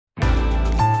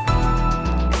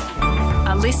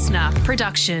listener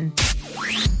production.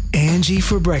 Angie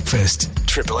for breakfast.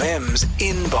 Triple M's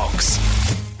inbox.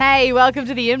 Hey, welcome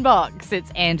to the inbox.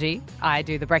 It's Angie. I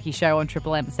do the Brekkie Show on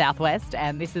Triple M Southwest,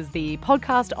 and this is the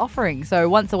podcast offering. So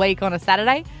once a week on a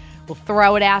Saturday, we'll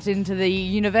throw it out into the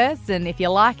universe, and if you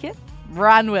like it,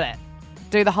 run with it.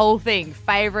 Do the whole thing.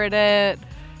 Favourite it,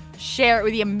 share it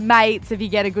with your mates if you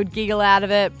get a good giggle out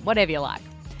of it, whatever you like.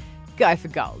 Go for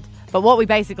gold. But what we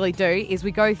basically do is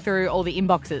we go through all the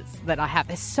inboxes that I have.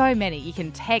 There's so many. You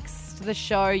can text the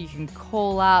show, you can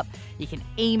call up, you can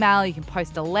email, you can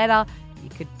post a letter, you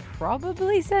could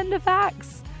probably send a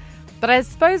fax. But I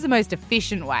suppose the most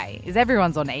efficient way is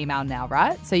everyone's on email now,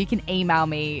 right? So you can email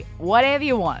me whatever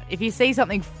you want. If you see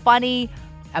something funny,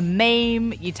 a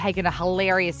meme, you've taken a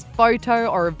hilarious photo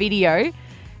or a video,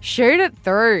 shoot it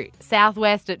through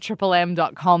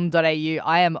southwest@triplem.com.au.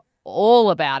 I am all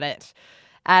about it.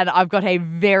 And I've got a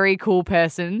very cool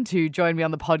person to join me on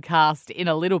the podcast in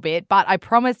a little bit. But I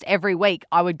promised every week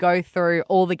I would go through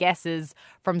all the guesses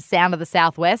from Sound of the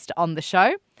Southwest on the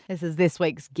show. This is this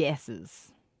week's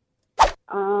guesses.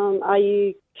 Are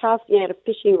you casting out a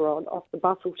fishing rod off the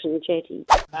Bustleton jetty?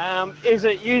 Is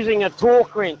it using a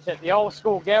torque wrench at the old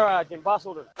school garage in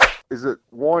Bustleton? Is it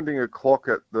winding a clock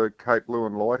at the Cape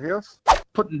Lewin Lighthouse?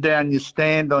 Putting down your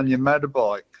stand on your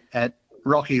motorbike at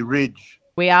Rocky Ridge.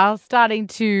 We are starting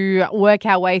to work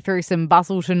our way through some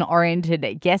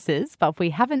Bustleton-oriented guesses, but we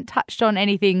haven't touched on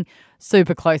anything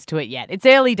super close to it yet. It's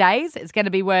early days. It's going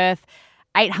to be worth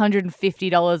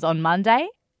 $850 on Monday.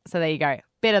 So there you go.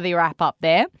 Bit of the wrap up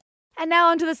there. And now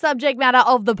onto the subject matter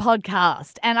of the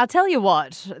podcast. And I'll tell you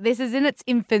what, this is in its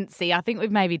infancy. I think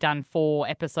we've maybe done 4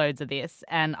 episodes of this,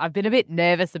 and I've been a bit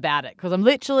nervous about it because I'm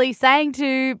literally saying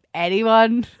to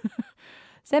anyone,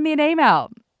 send me an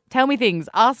email. Tell me things,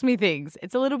 ask me things.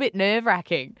 It's a little bit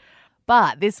nerve-wracking.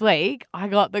 But this week, I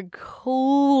got the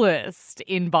coolest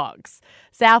inbox,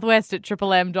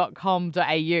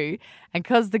 southwest@triplem.com.au. And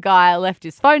because the guy left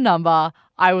his phone number,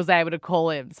 I was able to call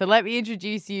him. So let me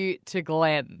introduce you to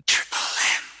Glenn.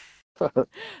 Triple M.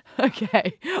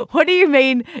 Okay. What do you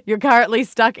mean you're currently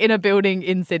stuck in a building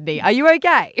in Sydney? Are you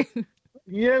okay?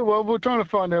 Yeah, well, we're trying to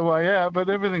find our way out, but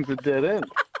everything's a dead end.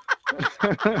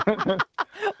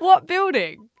 What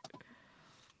building?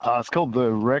 It's called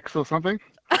the Rex or something.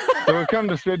 So we've come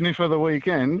to Sydney for the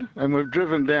weekend, and we've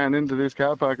driven down into this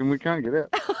car park, and we can't get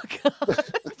out. Oh,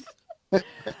 God.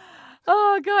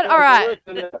 Oh, God. All right.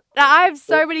 Now, I have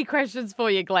so many questions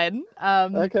for you, Glenn.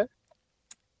 Okay.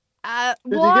 Did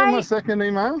you get my second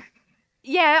email?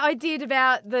 Yeah, I did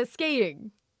about the skiing.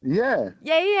 Yeah.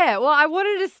 Yeah. Well, I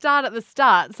wanted to start at the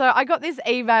start. So I got this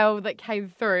email that came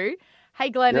through. Hey,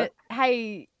 Glenn. Yep.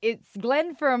 Hey, it's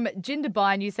Glenn from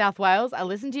Jindabyne, New South Wales. I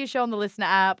listened to your show on the Listener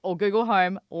app or Google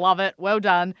Home. Love it. Well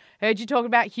done. Heard you talk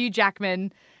about Hugh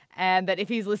Jackman and that if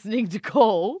he's listening to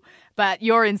call, but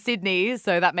you're in Sydney,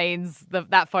 so that means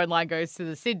that phone line goes to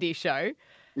the Sydney show.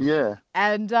 Yeah.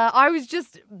 And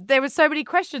there were so many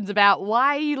questions about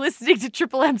why are you listening to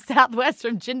Triple M Southwest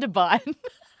from Jindabyne?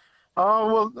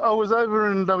 Oh, well, I was over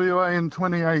in WA in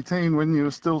 2018 when you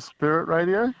were still Spirit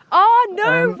Radio. Oh,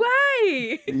 no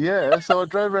way! Yeah, so I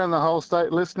drove around the whole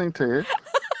state listening to you.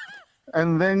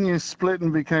 And then you split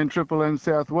and became Triple M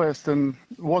Southwest, and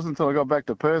it wasn't until I got back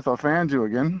to Perth I found you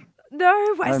again.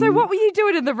 No way. So what were you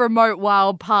doing in the remote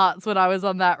wild parts when I was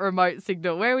on that remote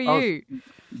signal? Where were you?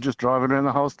 Just driving around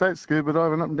the whole state, scuba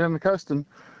diving up and down the coast and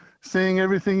seeing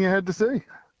everything you had to see.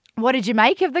 What did you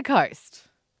make of the coast?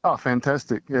 Oh,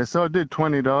 fantastic. Yeah, so I did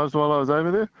 20 dives while I was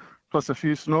over there, plus a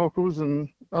few snorkels and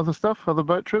other stuff, other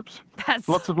boat trips.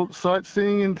 Lots of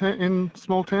sightseeing in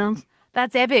small towns.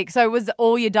 That's epic. So was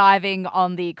all your diving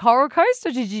on the Coral Coast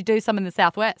or did you do some in the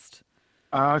southwest?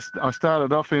 I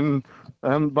started off in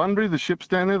Bunbury, the ships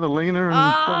down there, the Lena and the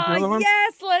other one.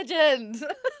 Yes, legend.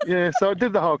 Yeah, so I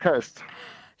did the whole coast.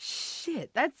 Shit,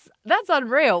 that's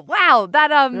unreal. Wow, that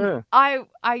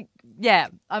yeah.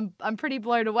 I'm pretty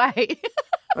blown away.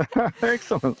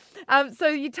 Excellent. So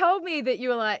you told me that you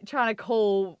were like trying to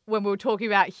call when we were talking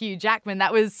about Hugh Jackman.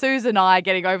 That was Susan and I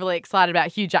getting overly excited about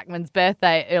Hugh Jackman's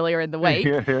birthday earlier in the week.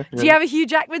 Yeah. Do you have a Hugh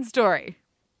Jackman story?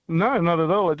 No, not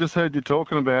at all. I just heard you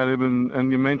talking about him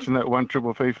and you mentioned that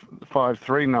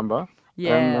 1-3-5-3 number.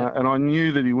 Yeah. And I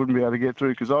knew that he wouldn't be able to get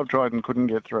through because I've tried and couldn't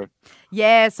get through.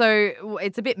 Yeah, so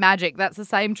it's a bit magic. That's the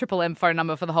same Triple M phone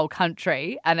number for the whole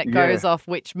country, and it goes off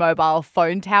which mobile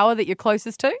phone tower that you're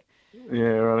closest to. Yeah,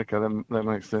 right, okay, that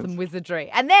makes sense. Some wizardry.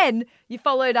 And then you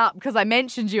followed up because I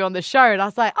mentioned you on the show, and I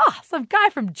was like, oh, some guy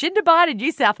from Jindabyne in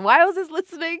New South Wales is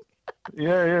listening.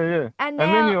 Yeah. And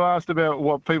then now- you asked about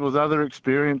what people's other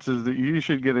experiences that you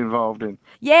should get involved in.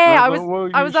 Yeah, And I thought, well,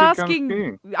 I you was should come asking.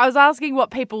 skiing. I was asking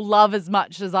what people love as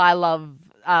much as I love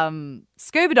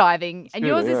scuba diving, and Scuba,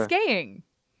 yours is yeah. skiing.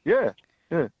 Yeah.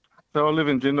 So I live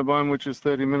in Jindabyne, which is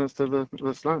 30 minutes to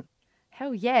the snow.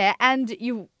 Hell yeah! And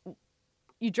you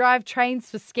drive trains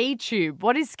for Ski Tube.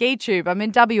 What is Ski Tube? I'm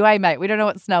in WA, mate. We don't know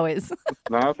what snow is.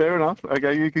 No, fair enough.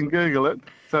 Okay, you can Google it.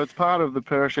 So it's part of the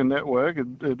Perisher network.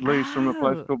 It leaves from a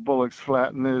place called Bullock's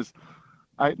Flat, and there's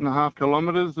 8.5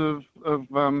 kilometres of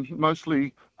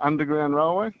mostly underground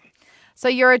railway. So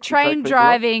you're a train people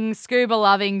driving, scuba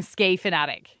loving ski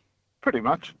fanatic. Pretty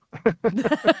much.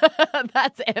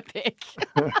 That's epic.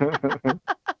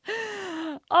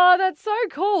 Oh, that's so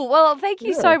cool. Well, thank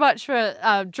you so much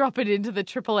for dropping into the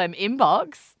Triple M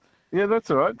inbox. Yeah, that's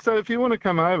all right. So if you want to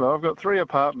come over, I've got 3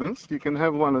 apartments. You can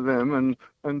have one of them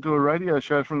and do a radio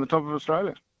show from the top of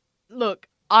Australia. Look,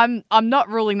 I'm not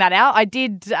ruling that out. I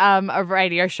did a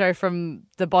radio show from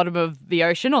the bottom of the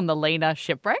ocean on the Lena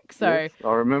shipwreck. So Yes,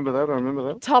 I remember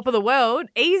that. top of the world,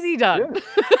 easy done.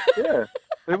 Yeah,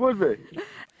 it would be.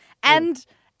 And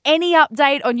any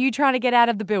update on you trying to get out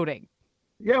of the building?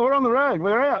 Yeah, we're on the road.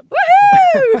 We're out.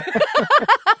 Woohoo!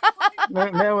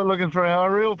 Now we're looking for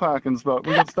our real parking spot.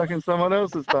 We got stuck in someone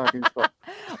else's parking spot.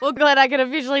 Well, Glenn, I can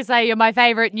officially say you're my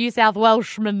favourite New South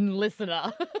Welshman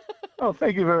listener. Oh,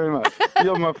 thank you very much.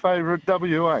 You're my favourite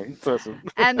WA person.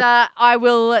 And I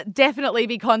will definitely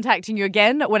be contacting you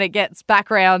again when it gets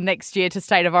back around next year to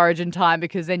State of Origin time,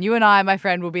 because then you and I, my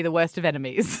friend, will be the worst of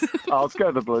enemies. Oh, let's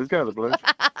go the Blues. Go the Blues.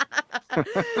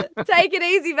 Take it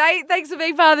easy, mate. Thanks for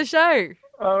being part of the show.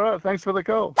 All right. Thanks for the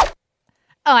call.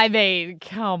 I mean,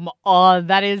 come on.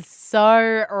 That is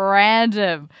so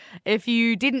random. If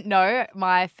you didn't know,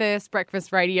 my first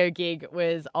breakfast radio gig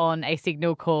was on a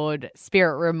signal called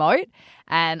Spirit Remote,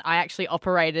 and I actually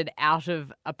operated out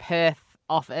of a Perth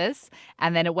office,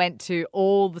 and then it went to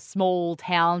all the small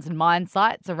towns and mine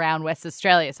sites around West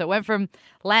Australia. So it went from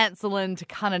Lancelin to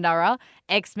Kununurra,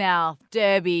 Exmouth,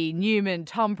 Derby, Newman,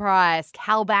 Tom Price,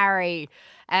 Kalbarri.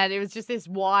 And it was just this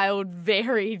wild,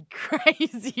 varied,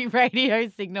 crazy radio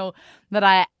signal that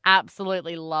I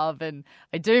absolutely love, and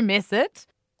I do miss it.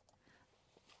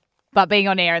 But being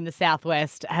on air in the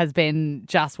Southwest has been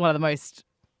just one of the most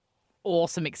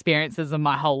awesome experiences of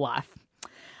my whole life.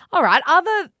 All right,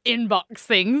 other inbox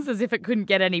things, as if it couldn't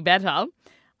get any better.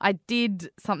 I did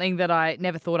something that I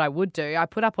never thought I would do. I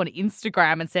put up on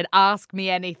Instagram and said, ask me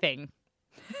anything.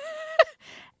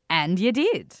 And you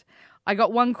did. I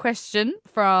got one question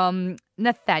from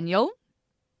Nathaniel.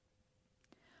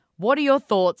 What are your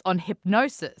thoughts on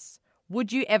hypnosis?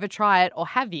 Would you ever try it, or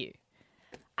have you?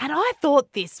 And I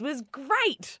thought this was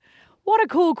great. What a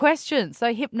cool question.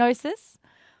 So hypnosis,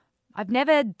 I've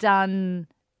never done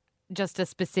just a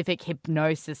specific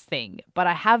hypnosis thing, but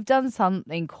I have done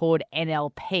something called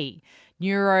NLP,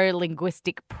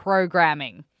 neuro-linguistic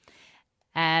programming.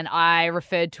 And I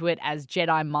referred to it as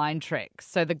Jedi mind tricks.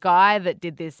 So the guy that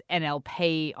did this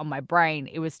NLP on my brain,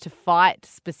 it was to fight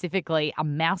specifically a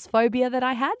mouse phobia that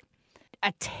I had.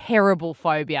 A terrible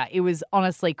phobia. It was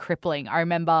honestly crippling. I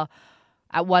remember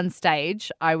at one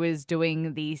stage I was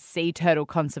doing the sea turtle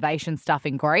conservation stuff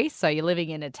in Greece. So you're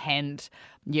living in a tent,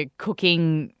 you're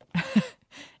cooking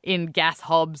in gas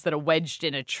hobs that are wedged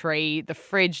in a tree. The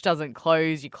fridge doesn't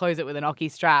close. You close it with an Oki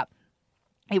strap.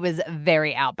 It was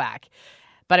very outback.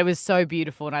 But it was so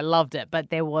beautiful and I loved it. But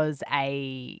there was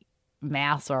a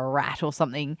mouse or a rat or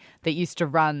something that used to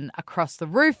run across the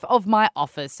roof of my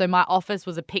office. So my office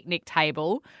was a picnic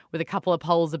table with a couple of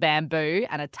poles of bamboo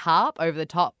and a tarp over the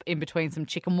top in between some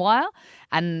chicken wire.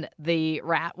 And the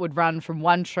rat would run from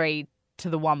one tree to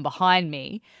the one behind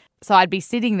me. So I'd be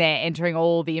sitting there entering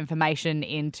all the information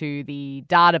into the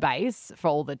database for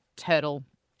all the turtle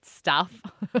stuff.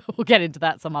 We'll get into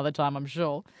that some other time, I'm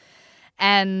sure.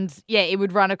 And yeah, it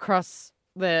would run across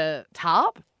the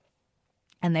tarp.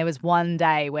 And there was one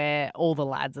day where all the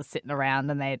lads are sitting around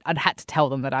and I'd had to tell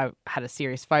them that I had a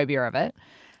serious phobia of it.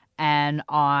 And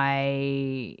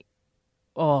I'll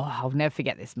never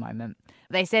forget this moment.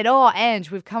 They said, Ange,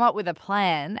 we've come up with a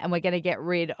plan and we're going to get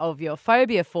rid of your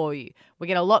phobia for you. We're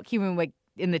going to lock you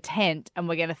in the tent and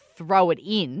we're going to throw it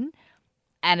in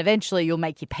and eventually you'll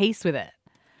make your peace with it.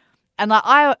 And like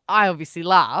I obviously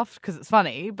laughed because it's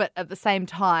funny, but at the same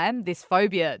time, this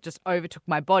phobia just overtook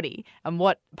my body. And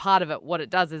what it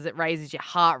does is it raises your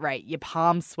heart rate, your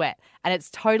palms sweat, and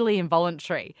it's totally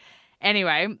involuntary.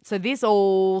 Anyway, so this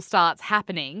all starts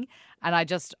happening and I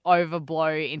just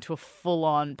overblow into a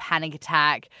full-on panic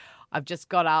attack. I've just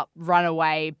got up, run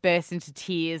away, burst into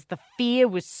tears. The fear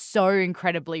was so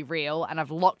incredibly real, and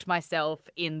I've locked myself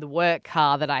in the work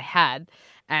car that I had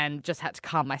and just had to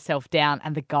calm myself down.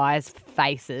 And the guys'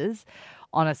 faces,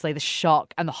 honestly, the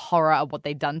shock and the horror of what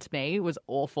they'd done to me was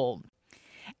awful.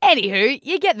 Anywho,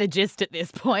 you get the gist at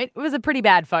this point. It was a pretty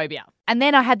bad phobia. And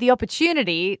then I had the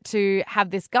opportunity to have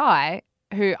this guy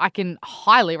who I can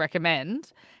highly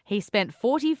recommend. He spent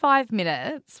 45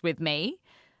 minutes with me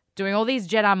doing all these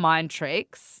Jedi mind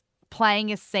tricks,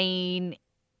 playing a scene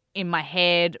in my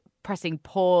head, pressing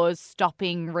pause,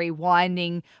 stopping,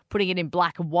 rewinding, putting it in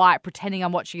black and white, pretending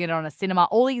I'm watching it on a cinema,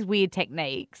 all these weird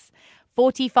techniques.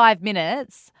 45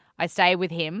 minutes, I stayed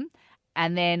with him,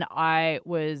 and then I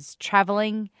was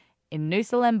travelling in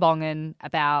Nusa Lembongan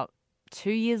about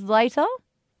 2 years later,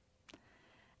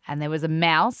 and there was a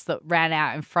mouse that ran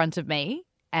out in front of me.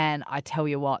 And I tell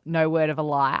you what, no word of a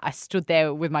lie, I stood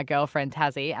there with my girlfriend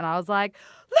Tassie and I was like,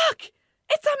 look,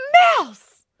 it's a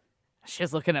mouse. She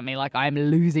was looking at me like I'm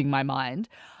losing my mind.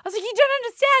 I was like, you don't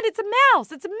understand, it's a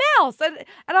mouse. It's a mouse.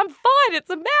 And I'm fine, it's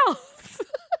a mouse.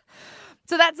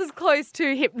 So that's as close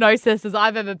to hypnosis as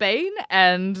I've ever been.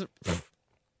 And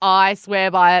I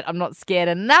swear by it, I'm not scared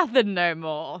of nothing no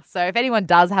more. So if anyone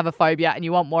does have a phobia and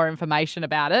you want more information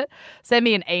about it, send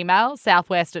me an email,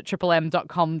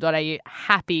 southwest@triplem.com.au.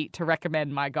 Happy to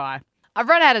recommend my guy. I've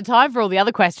run out of time for all the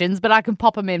other questions, but I can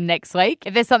pop them in next week.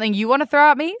 If there's something you want to throw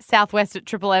at me,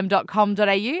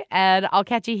 southwest@triplem.com.au, and I'll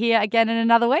catch you here again in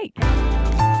another week.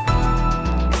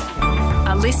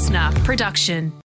 A listener production.